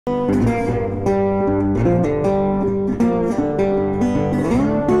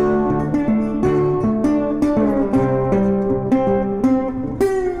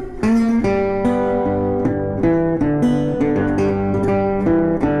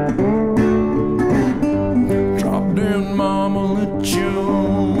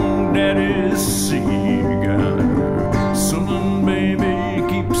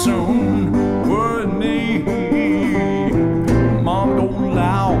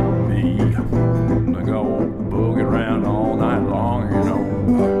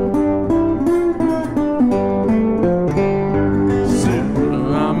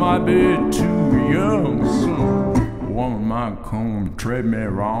tread me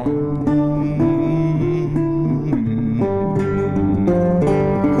wrong.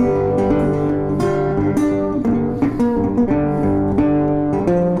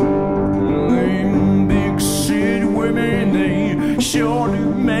 Them big city women, they sure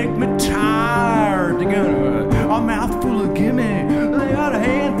do make me tired. They got a mouthful of gimme, they got a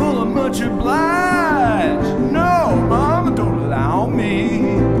handful of much obliged. No, mama, don't allow me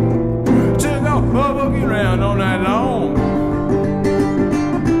to go boogie around all night long.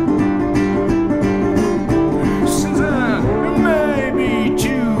 Since I may be too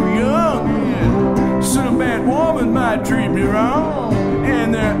young, and some bad woman might treat me wrong,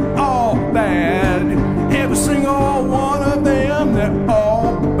 and they're all bad, every single one of them. They're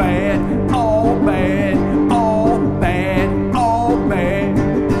all bad, all bad, all bad, all bad.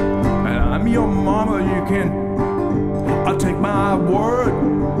 And I'm your mama, you can, I'll take my word.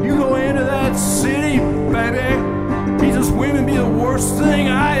 You go into that city, baby, these women be the worst thing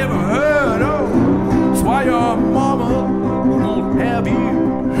I ever heard. Oh, that's why your mama won't have you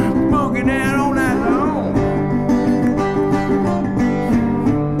boogie down all night long.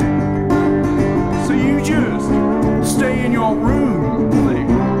 So you just stay in your room,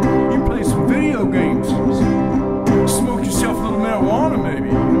 you play some video games, smoke yourself a little marijuana maybe,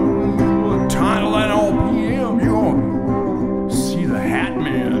 you know, a little title at all PM, you're gonna see the Hat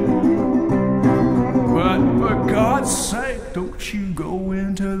Man. But for God's sake, don't you go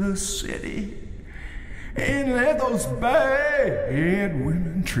into the city and let those bad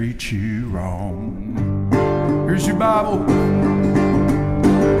women treat you wrong. Here's your Bible.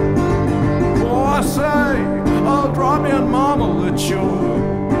 Oh, I say, oh, drop in, mama, let your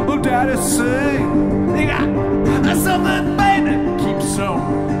little daddy sing. They got something, baby, keep some